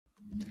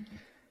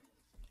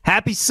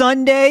Happy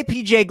Sunday.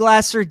 PJ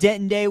Glasser,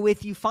 Denton Day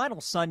with you.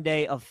 Final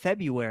Sunday of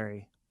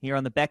February here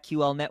on the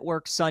BetQL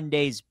Network.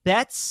 Sunday's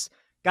bets.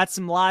 Got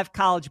some live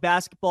college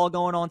basketball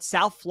going on.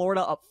 South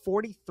Florida up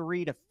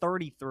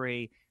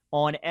 43-33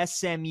 on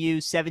SMU.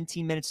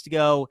 17 minutes to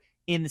go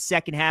in the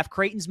second half.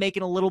 Creighton's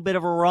making a little bit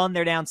of a run.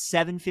 They're down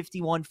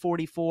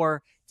 7:51-44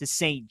 to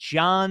St.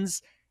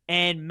 John's.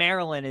 And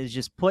Maryland is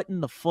just putting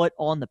the foot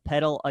on the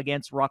pedal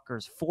against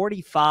Rutgers.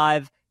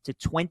 45-27.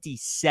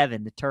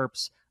 The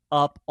Terps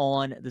up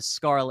on the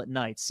Scarlet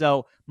Knights.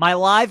 So my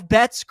live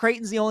bets,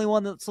 Creighton's the only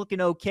one that's looking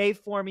okay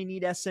for me.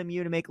 Need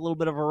SMU to make a little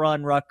bit of a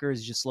run.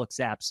 Rutgers just looks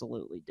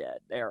absolutely dead.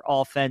 Their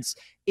offense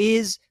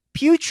is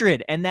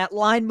putrid. And that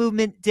line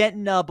movement,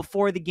 Denton,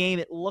 before the game,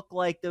 it looked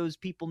like those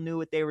people knew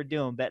what they were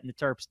doing betting the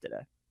Terps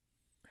today.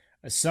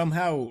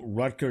 Somehow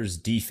Rutgers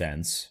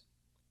defense,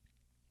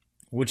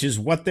 which is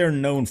what they're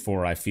known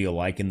for, I feel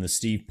like, in the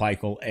Steve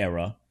Pikiell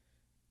era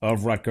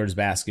of Rutgers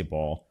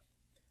basketball,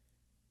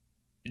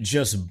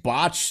 just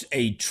botched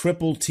a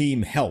triple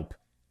team help,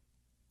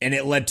 and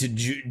it led to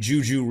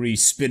Juju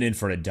Reese spin in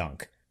for a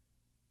dunk.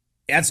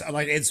 That's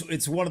like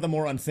it's one of the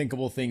more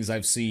unthinkable things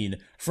I've seen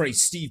for a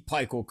Steve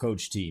Pikiell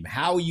coach team.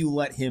 How you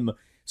let him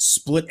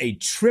split a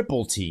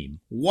triple team,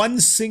 one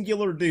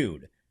singular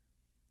dude,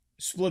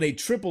 split a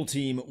triple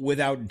team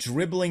without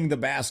dribbling the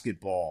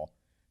basketball,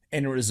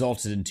 and it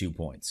resulted in 2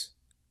 points.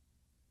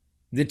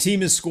 The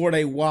team has scored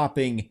a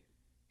whopping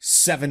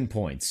 7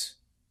 points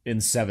in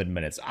 7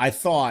 minutes. I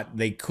thought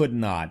they could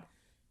not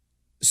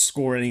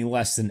score any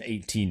less than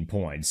 18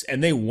 points,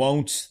 and they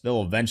won't.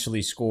 They'll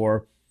eventually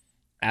score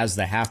as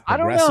the half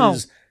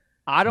progresses.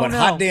 I don't know. But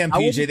hot damn,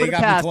 PJ, they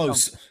got me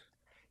close.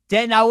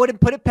 Denton, I wouldn't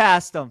put it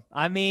past them.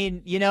 I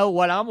mean, you know,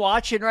 what I'm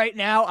watching right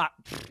now,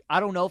 I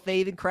don't know if they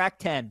even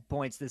cracked 10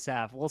 points this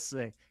half. We'll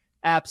see.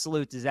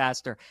 Absolute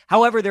disaster.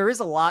 However, there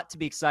is a lot to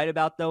be excited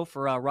about, though,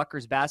 for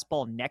Rutgers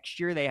basketball next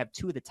year. They have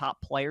two of the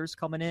top players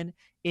coming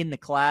in the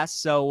class.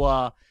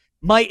 So,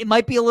 it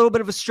might be a little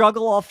bit of a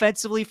struggle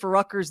offensively for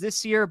Rutgers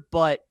this year,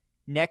 but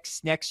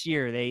next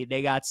year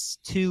they got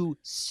two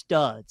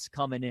studs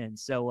coming in.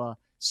 So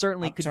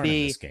certainly I'm could turning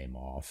be this game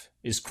off.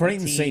 Is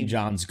Creighton St.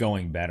 John's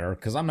going better?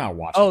 Because I'm not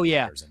watching. Oh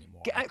yeah,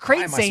 anymore.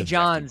 Creighton St.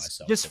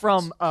 John's, just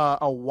from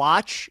a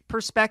watch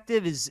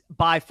perspective, is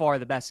by far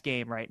the best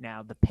game right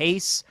now. The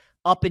pace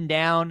up and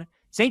down.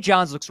 St.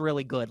 John's looks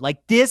really good.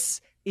 Like,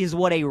 this is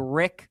what a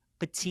Rick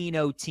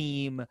Pitino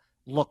team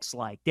looks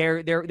like.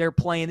 They're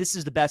playing. This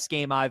is the best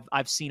game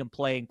I've seen them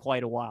play in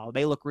quite a while.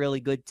 They look really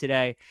good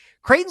today.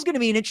 Creighton's going to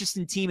be an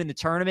interesting team in the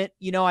tournament.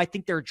 You know, I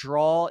think their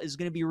draw is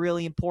going to be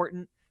really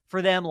important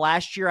for them.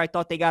 Last year, I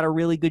thought they got a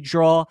really good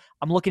draw.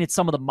 I'm looking at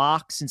some of the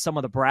mocks and some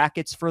of the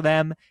brackets for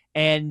them.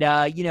 And,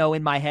 you know,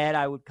 in my head,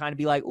 I would kind of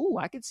be like, ooh,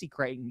 I could see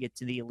Creighton get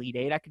to the Elite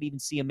Eight. I could even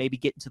see them maybe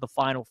get into the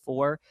Final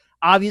Four.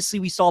 Obviously,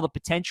 we saw the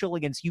potential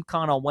against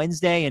UConn on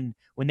Wednesday. And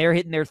when they're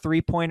hitting their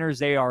three-pointers,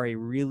 they are a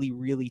really,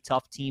 really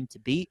tough team to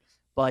beat.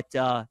 But,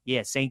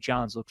 yeah, St.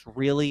 John's looks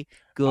really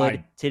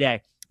good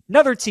today.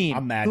 Another team.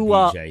 I'm mad,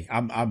 PJ.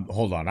 I'm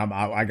hold on.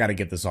 I got to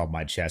get this off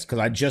my chest because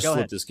I just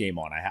flipped this game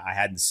on. I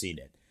hadn't seen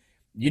it.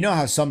 You know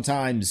how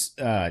sometimes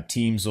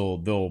teams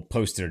they'll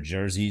post their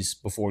jerseys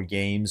before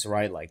games,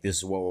 right? Like, this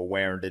is what we're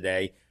wearing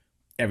today.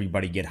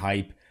 Everybody get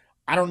hype.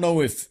 I don't know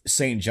if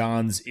St.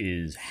 John's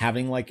is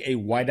having like a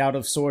whiteout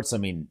of sorts. I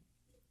mean,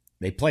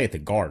 they play at the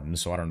Garden,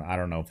 so I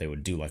don't know if they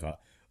would do like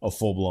a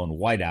full blown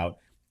whiteout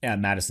at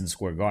Madison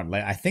Square Garden.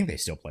 I think they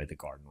still play at the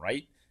Garden,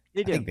 right?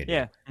 They do. I think they do.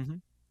 Yeah. Mm-hmm.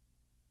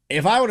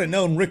 If I would have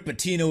known Rick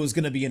Pitino was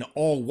going to be in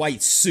all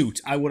white suit,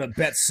 I would have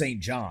bet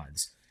St.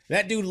 John's.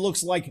 That dude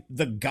looks like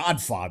the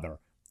Godfather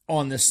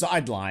on the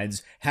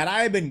sidelines. Had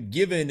I been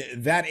given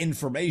that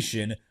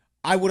information,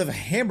 I would have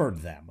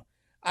hammered them.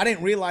 I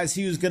didn't realize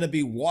he was going to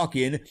be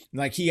walking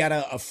like he had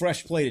a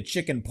fresh plate of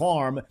chicken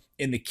parm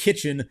in the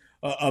kitchen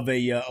of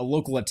a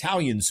local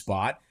Italian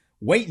spot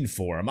waiting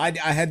for him. I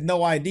had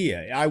no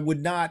idea. I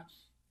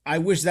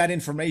wish that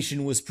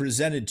information was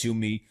presented to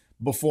me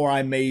before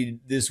I made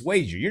this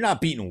wager. You're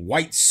not beating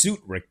white suit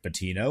Rick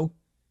Pitino.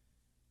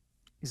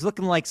 He's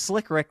looking like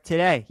Slick Rick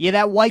today. Yeah,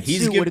 that white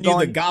suit would have gone.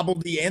 He's giving you the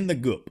gobbledy and the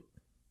goop.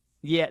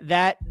 Yeah,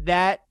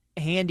 that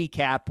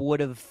handicap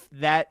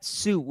that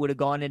suit would have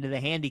gone into the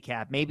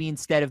handicap. Maybe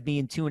instead of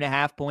being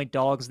 2.5 point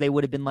dogs, they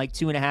would have been like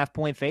 2.5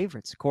 point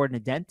favorites, according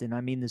to Denton.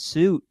 I mean, the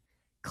suit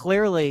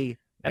clearly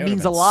that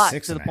means a lot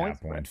to the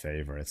point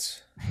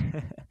favorites.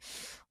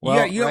 Well,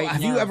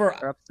 have you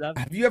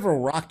ever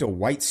rocked a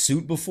white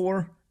suit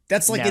before?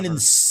 That's like an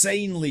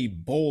insanely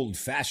bold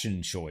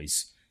fashion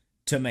choice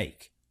to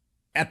make.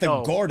 At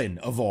the Garden,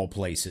 of all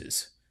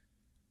places.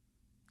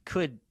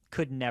 Could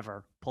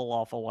never pull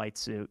off a white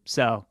suit.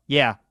 So,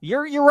 yeah,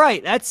 you're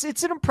right. It's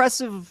an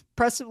impressive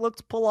look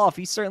to pull off.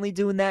 He's certainly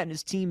doing that, and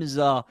his team is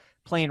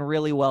playing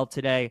really well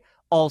today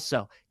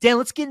also. Dan,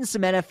 let's get into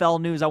some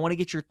NFL news. I want to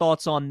get your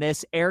thoughts on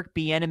this. Eric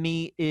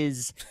Bieniemy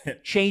is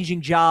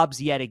changing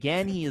jobs yet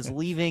again. He is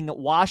leaving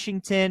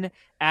Washington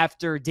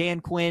after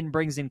Dan Quinn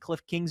brings in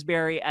Cliff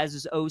Kingsbury as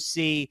his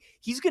OC.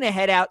 He's going to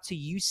head out to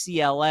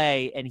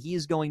UCLA, and he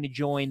is going to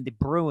join the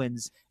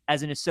Bruins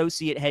as an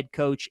associate head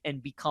coach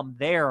and become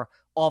their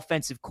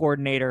offensive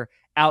coordinator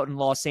out in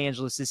Los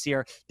Angeles this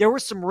year. There were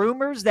some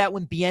rumors that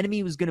when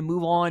Bieniemy was going to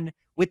move on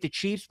with the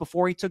Chiefs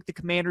before he took the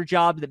commander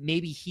job, that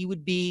maybe he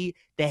would be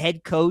the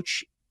head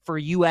coach for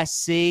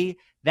USC.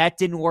 That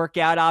didn't work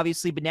out,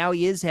 obviously, but now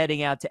he is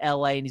heading out to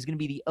LA, and he's going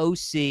to be the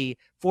OC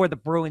for the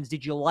Bruins.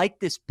 Did you like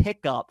this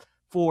pickup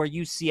for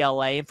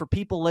UCLA? And for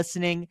people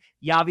listening,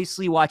 you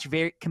obviously watch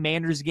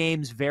Commanders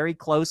games very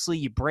closely.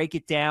 You break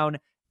it down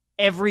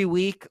every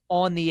week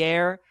on the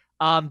air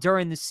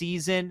during the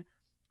season.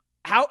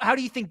 How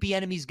do you think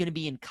Bieniemy is going to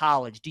be in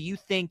college? Do you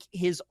think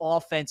his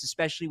offense,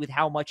 especially with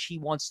how much he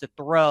wants to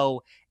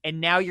throw, and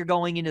now you're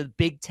going into the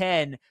Big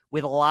Ten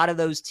with a lot of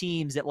those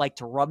teams that like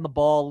to run the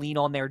ball, lean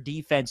on their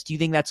defense, do you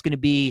think that's going to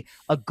be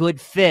a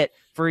good fit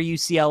for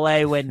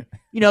UCLA when,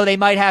 they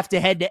might have to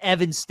head to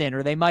Evanston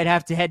or they might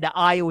have to head to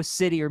Iowa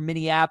City or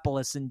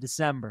Minneapolis in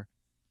December?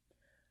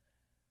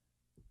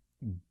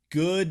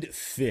 Good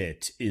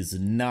fit is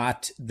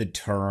not the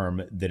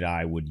term that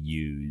I would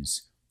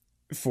use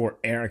for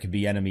Eric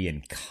Bieniemy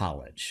in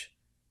college.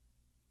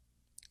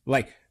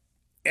 Like,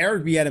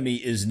 Eric Bieniemy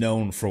is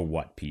known for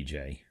what,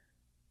 PJ?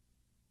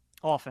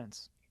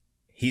 Offense.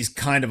 He's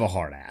kind of a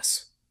hard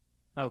ass.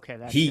 Okay,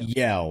 that's He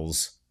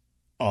yells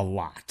a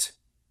lot.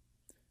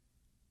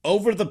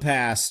 Over the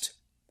past,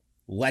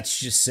 let's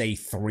just say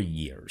 3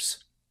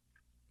 years,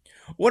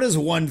 what is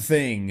one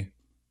thing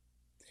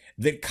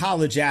that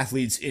college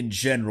athletes in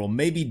general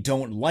maybe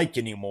don't like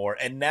anymore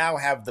and now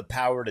have the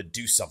power to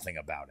do something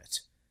about it?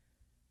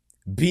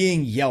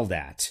 Being yelled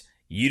at.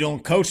 You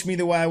don't coach me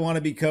the way I want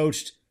to be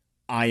coached,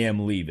 I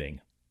am leaving.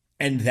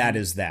 And that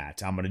is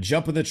that. I'm going to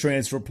jump in the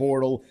transfer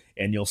portal,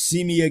 and you'll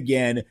see me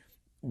again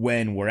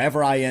when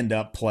wherever I end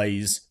up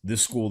plays the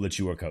school that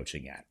you are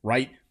coaching at,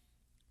 right?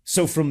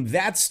 So from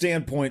that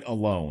standpoint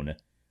alone,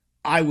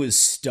 I was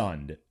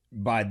stunned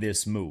by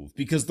this move,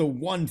 because the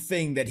one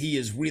thing that he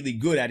is really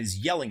good at is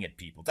yelling at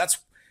people.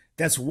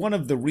 That's one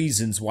of the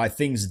reasons why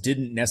things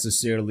didn't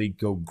necessarily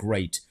go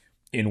great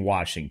in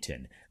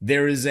Washington.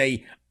 There is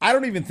I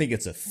don't even think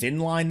it's a thin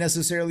line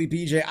necessarily,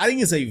 PJ. I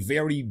think it's a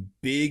very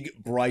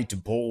big,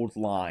 bright, bold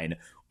line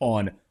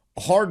on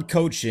hard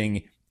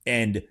coaching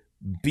and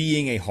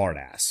being a hard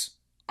ass.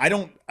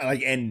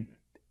 And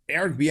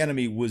Eric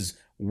Bieniemy was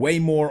way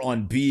more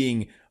on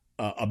being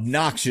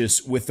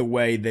obnoxious with the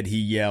way that he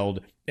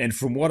yelled, and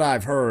from what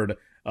I've heard,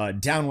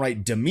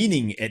 downright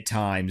demeaning at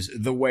times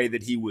the way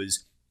that he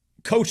was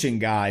coaching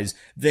guys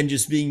than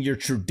just being your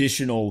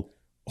traditional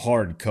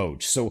hard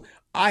coach. So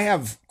I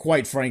have,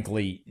 quite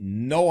frankly,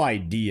 no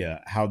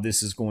idea how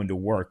this is going to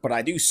work, but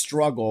I do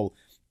struggle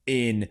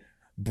in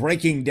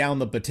breaking down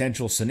the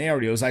potential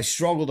scenarios. I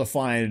struggle to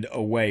find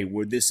a way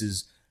where this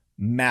is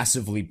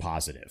massively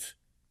positive.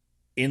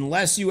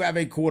 Unless you have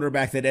a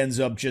quarterback that ends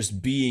up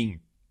just being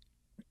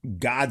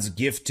God's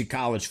gift to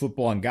college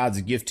football and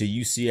God's gift to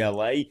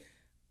UCLA,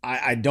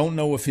 I don't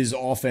know if his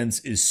offense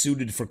is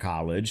suited for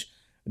college.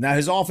 Now,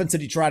 his offense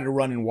that he tried to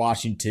run in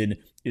Washington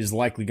is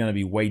likely going to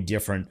be way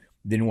different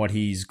than what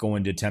he's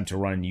going to attempt to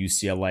run in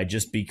UCLA,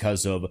 just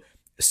because of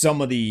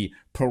some of the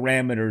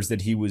parameters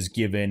that he was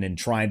given and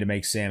trying to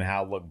make Sam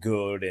Howell look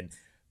good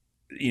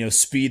and,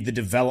 speed the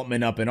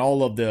development up and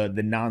all of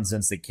the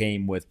nonsense that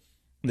came with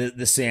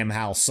the Sam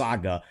Howell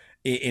saga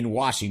in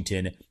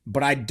Washington.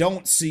 But I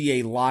don't see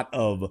a lot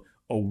of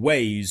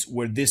ways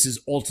where this is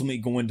ultimately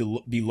going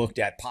to be looked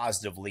at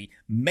positively.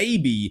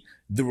 Maybe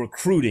the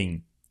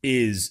recruiting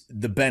is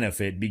the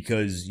benefit,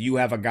 because you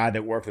have a guy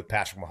that worked with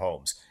Patrick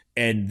Mahomes,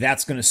 and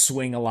that's going to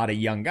swing a lot of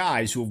young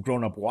guys who have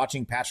grown up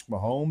watching Patrick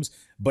Mahomes.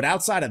 But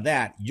outside of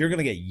that, you're going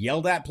to get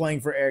yelled at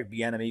playing for Eric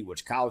Bieniemy,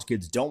 which college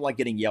kids don't like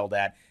getting yelled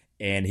at.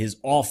 And his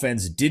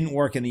offense didn't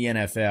work in the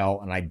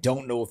NFL, and I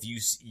don't know if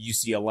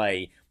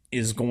UCLA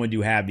is going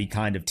to have the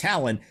kind of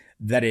talent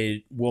that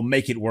it will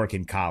make it work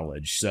in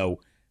college.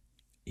 So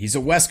he's a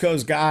West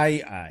Coast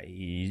guy.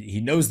 He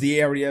knows the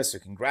area, so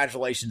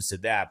congratulations to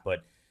that.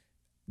 But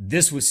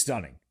this was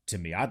stunning to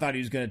me. I thought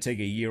he was going to take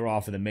a year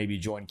off and then maybe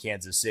join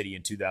Kansas City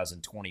in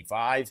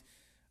 2025.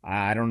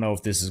 I don't know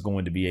if this is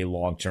going to be a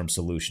long-term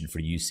solution for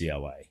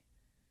UCLA.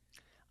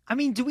 I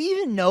mean, do we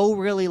even know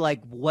really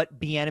what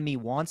Bieniemy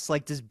wants?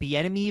 Does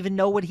Bieniemy even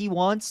know what he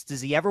wants?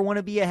 Does he ever want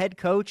to be a head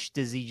coach?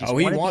 Does he just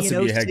he wants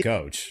to be a head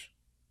coach.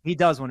 He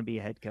does want to be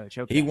a head coach.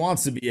 Okay. He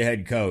wants to be a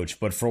head coach,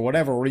 but for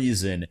whatever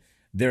reason,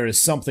 there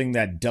is something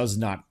that does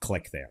not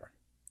click there.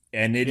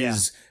 And it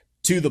is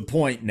to the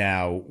point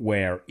now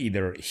where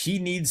either he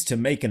needs to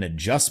make an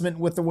adjustment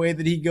with the way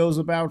that he goes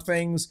about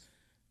things,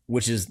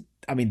 which is,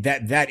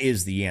 that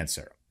is the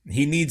answer.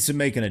 He needs to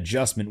make an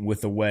adjustment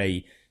with the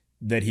way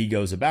that he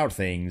goes about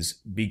things,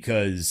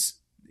 because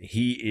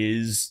he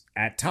is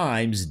at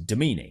times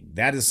demeaning.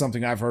 That is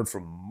something I've heard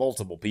from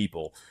multiple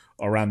people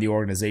around the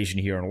organization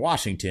here in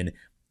Washington.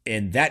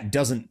 And that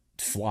doesn't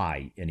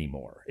fly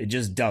anymore. It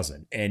just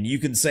doesn't. And you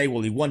can say,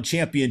 well, he won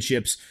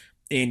championships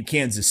in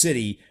Kansas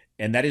City,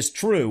 and that is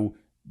true,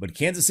 but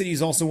Kansas City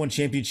has also won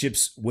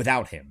championships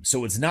without him.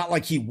 So it's not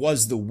like he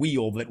was the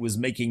wheel that was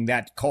making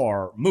that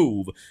car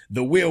move.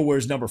 The wheel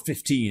wears number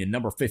 15, and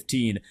number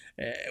 15,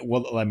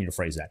 well, let me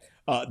rephrase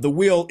that. The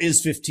wheel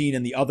is 15,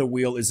 and the other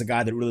wheel is a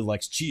guy that really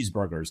likes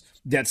cheeseburgers,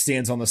 that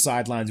stands on the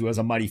sidelines, who has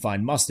a mighty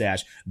fine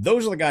mustache.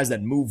 Those are the guys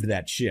that moved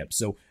that ship.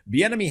 So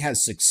Bieniemy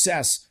has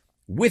success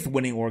with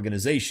winning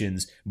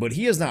organizations, but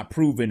he has not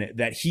proven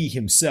that he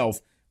himself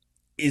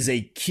is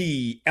a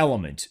key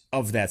element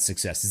of that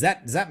success.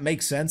 Does that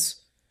make sense?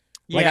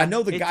 Like, Yeah, I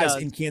know the it guys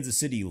does. in Kansas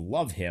City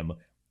love him,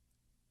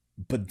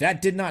 but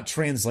that did not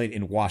translate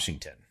in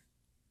Washington.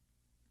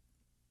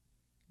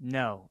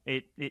 No,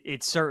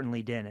 it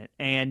certainly didn't.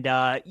 And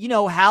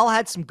Hal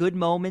had some good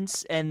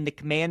moments, and the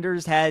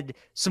Commanders had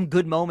some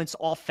good moments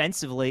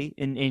offensively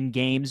in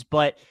games,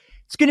 but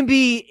it's gonna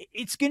be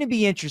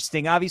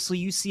interesting. Obviously,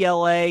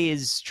 UCLA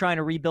is trying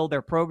to rebuild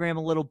their program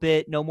a little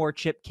bit. No more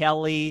Chip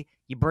Kelly.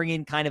 You bring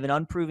in kind of an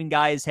unproven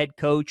guy as head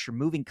coach. You're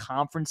moving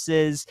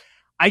conferences.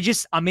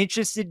 I'm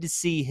interested to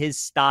see his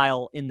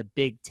style in the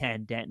Big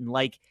Ten, Denton.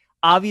 Like,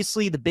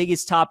 obviously, the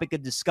biggest topic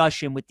of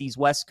discussion with these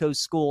West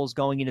Coast schools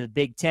going into the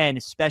Big Ten,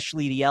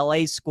 especially the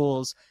LA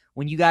schools,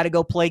 when you got to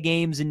go play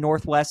games in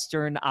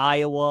Northwestern,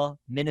 Iowa,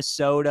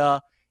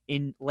 Minnesota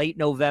in late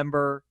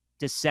November,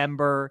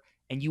 December,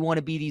 and you want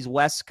to be these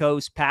West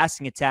Coast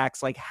passing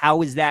attacks, like,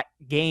 how is that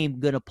game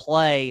going to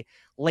play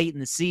late in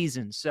the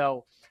season?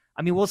 So,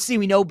 I mean, we'll see.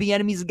 We know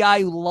Bieniemy's a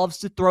guy who loves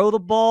to throw the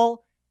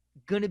ball.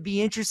 Going to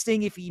be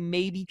interesting if he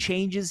maybe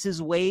changes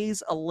his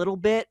ways a little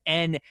bit.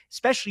 And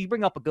especially, you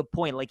bring up a good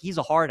point. Like, he's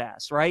a hard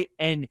ass, right?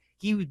 And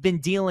he's been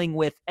dealing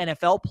with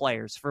NFL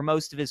players for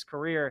most of his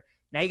career.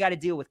 Now you got to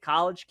deal with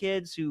college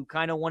kids who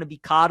kind of want to be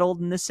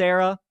coddled in this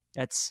era.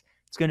 It's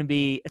going to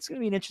be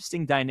an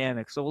interesting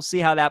dynamic. So we'll see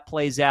how that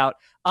plays out.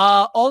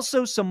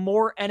 Also, some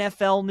more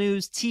NFL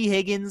news. T.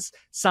 Higgins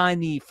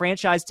signed the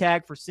franchise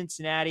tag for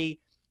Cincinnati.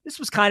 This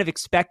was kind of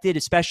expected,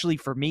 especially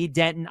for me,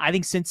 Denton. I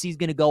think since he's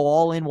going to go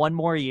all in one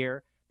more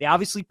year, they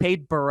obviously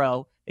paid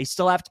Burrow. They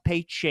still have to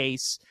pay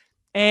Chase.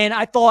 And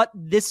I thought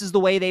this is the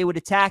way they would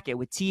attack it,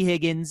 with T.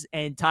 Higgins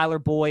and Tyler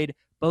Boyd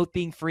both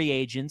being free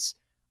agents.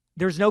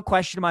 There's no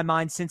question in my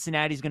mind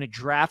Cincinnati's going to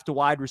draft a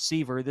wide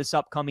receiver this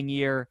upcoming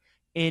year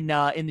in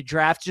the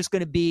draft. It's just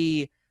going to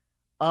be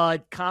a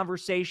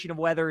conversation of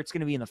whether it's going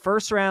to be in the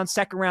first round,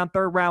 second round,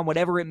 third round,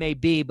 whatever it may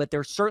be. But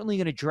they're certainly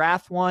going to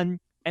draft one.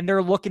 And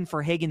they're looking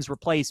for Higgins'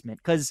 replacement,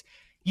 because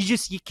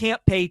you can't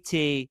pay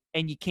T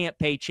and you can't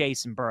pay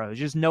Chase and Burrow. There's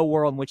just no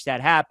world in which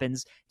that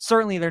happens.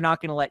 Certainly, they're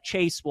not going to let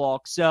Chase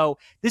walk. So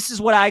this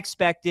is what I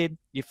expected.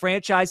 You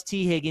franchise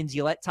T. Higgins,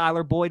 you let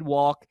Tyler Boyd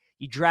walk,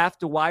 you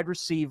draft a wide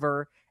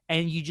receiver,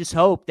 and you just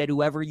hope that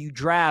whoever you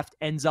draft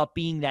ends up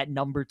being that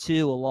number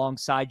 2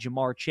 alongside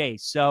Jamar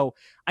Chase. So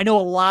I know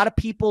a lot of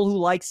people who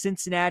like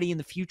Cincinnati in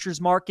the futures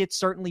market.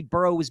 Certainly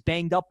Burrow was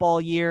banged up all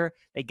year.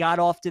 They got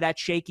off to that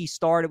shaky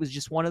start. It was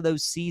just one of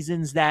those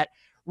seasons that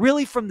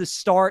really from the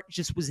start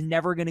just was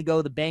never going to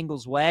go the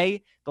Bengals'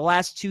 way. The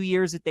last 2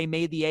 years that they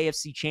made the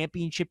AFC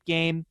Championship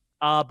game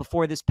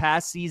before this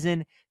past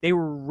season, they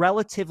were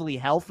relatively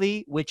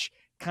healthy, which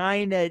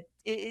kind of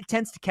it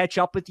tends to catch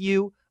up with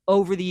you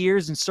over the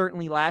years, and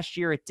certainly last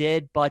year it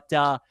did. But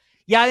I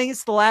think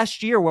it's the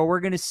last year where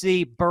we're going to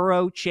see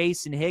Burrow,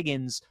 Chase, and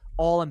Higgins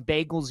all in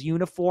Bengals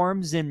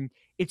uniforms, and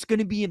it's going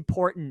to be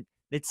important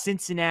that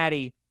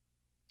Cincinnati,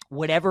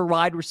 whatever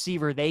wide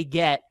receiver they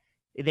get,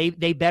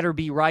 they better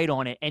be right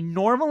on it. And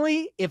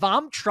normally, if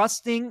I'm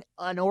trusting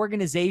an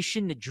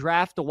organization to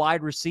draft a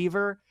wide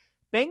receiver,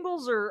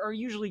 Bengals are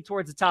usually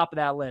towards the top of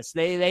that list.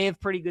 They have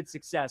pretty good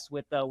success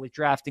with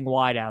drafting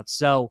wideouts.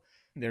 So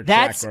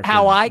that's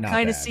how I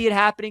kind of see it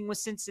happening with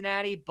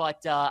Cincinnati,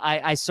 but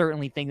I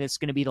certainly think this is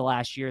going to be the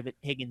last year that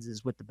Higgins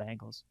is with the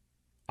Bengals.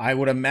 I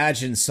would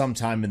imagine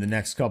sometime in the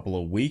next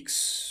couple of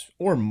weeks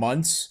or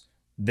months,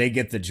 they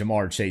get the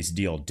Jamar Chase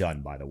deal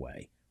done, by the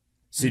way.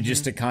 So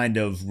just to kind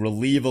of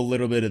relieve a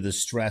little bit of the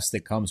stress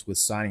that comes with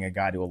signing a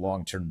guy to a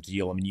long-term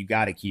deal. I mean, you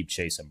got to keep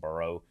Chase and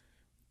Burrow.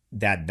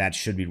 That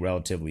should be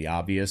relatively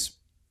obvious.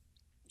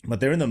 But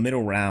they're in the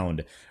middle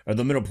round, or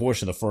the middle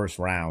portion of the first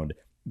round.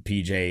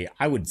 PJ,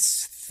 I would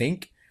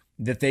think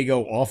that they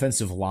go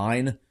offensive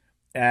line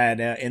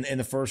in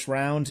the first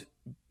round,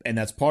 and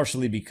that's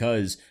partially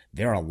because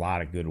there are a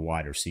lot of good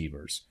wide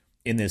receivers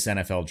in this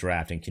NFL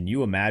draft. And can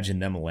you imagine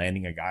them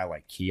landing a guy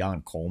like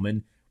Keon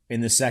Coleman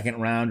in the second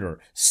round, or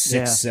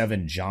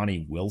 6'7"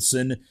 Johnny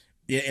Wilson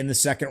in the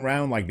second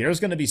round? Like, there's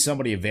going to be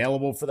somebody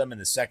available for them in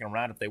the second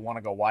round if they want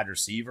to go wide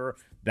receiver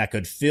that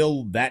could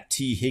fill that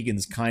T.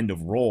 Higgins kind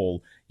of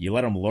role. You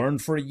let them learn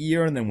for a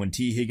year, and then when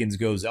T. Higgins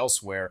goes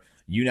elsewhere,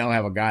 you now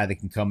have a guy that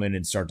can come in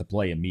and start to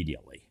play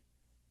immediately.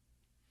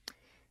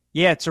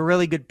 Yeah, it's a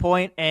really good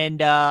point.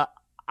 And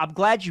I'm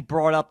glad you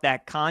brought up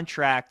that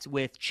contract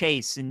with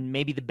Chase and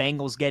maybe the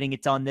Bengals getting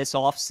it done this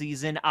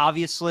offseason.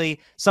 Obviously,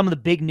 some of the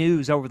big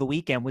news over the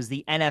weekend was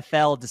the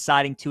NFL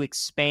deciding to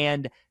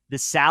expand the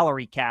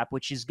salary cap,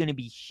 which is going to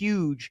be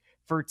huge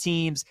for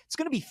teams. It's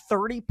going to be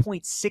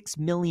 $30.6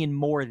 million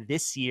more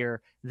this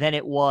year than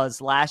it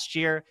was last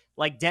year.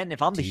 Like, Denton,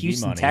 if I'm the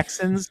Houston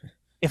Texans,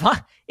 if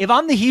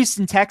I'm the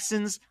Houston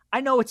Texans,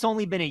 I know it's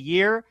only been a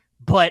year,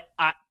 but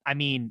I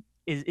mean,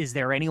 is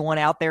there anyone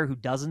out there who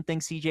doesn't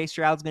think CJ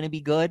Stroud's going to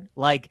be good?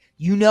 Like,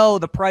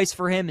 the price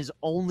for him is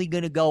only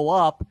going to go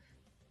up.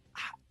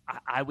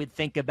 I would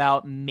think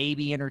about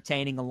maybe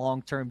entertaining a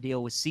long-term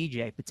deal with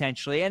CJ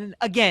potentially. And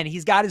again,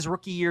 he's got his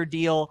rookie year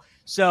deal,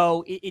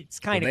 so it's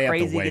kind of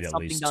crazy to get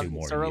something done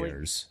this early.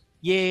 Years.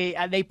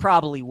 Yeah, they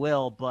probably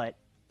will, but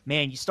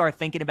man, you start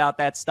thinking about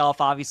that stuff.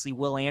 Obviously,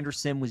 Will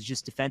Anderson was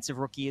just defensive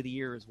rookie of the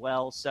year as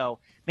well. So,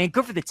 man,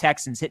 good for the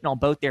Texans hitting on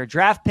both their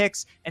draft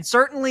picks. And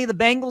certainly the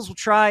Bengals will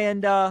try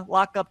and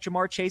lock up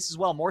Ja'Marr Chase as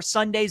well. More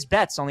Sunday's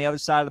bets on the other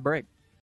side of the break.